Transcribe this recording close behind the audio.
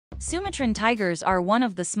Sumatran tigers are one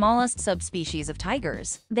of the smallest subspecies of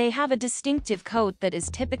tigers. They have a distinctive coat that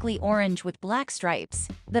is typically orange with black stripes,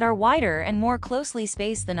 that are wider and more closely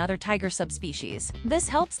spaced than other tiger subspecies. This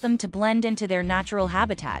helps them to blend into their natural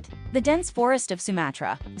habitat, the dense forest of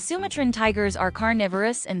Sumatra. Sumatran tigers are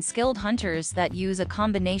carnivorous and skilled hunters that use a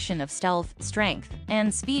combination of stealth, strength,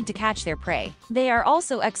 and speed to catch their prey. They are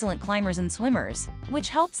also excellent climbers and swimmers, which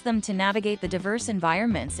helps them to navigate the diverse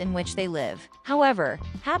environments in which they live. However,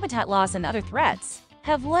 habitat loss and other threats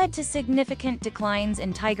have led to significant declines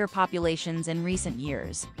in tiger populations in recent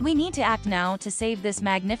years. We need to act now to save this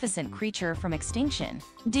magnificent creature from extinction.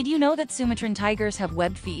 Did you know that Sumatran tigers have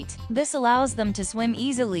webbed feet? This allows them to swim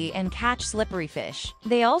easily and catch slippery fish.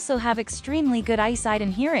 They also have extremely good eyesight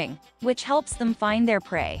and hearing, which helps them find their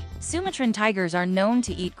prey. Sumatran tigers are known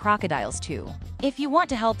to eat crocodiles too. If you want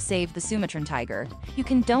to help save the Sumatran tiger, you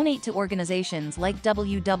can donate to organizations like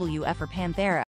WWF or Panthera.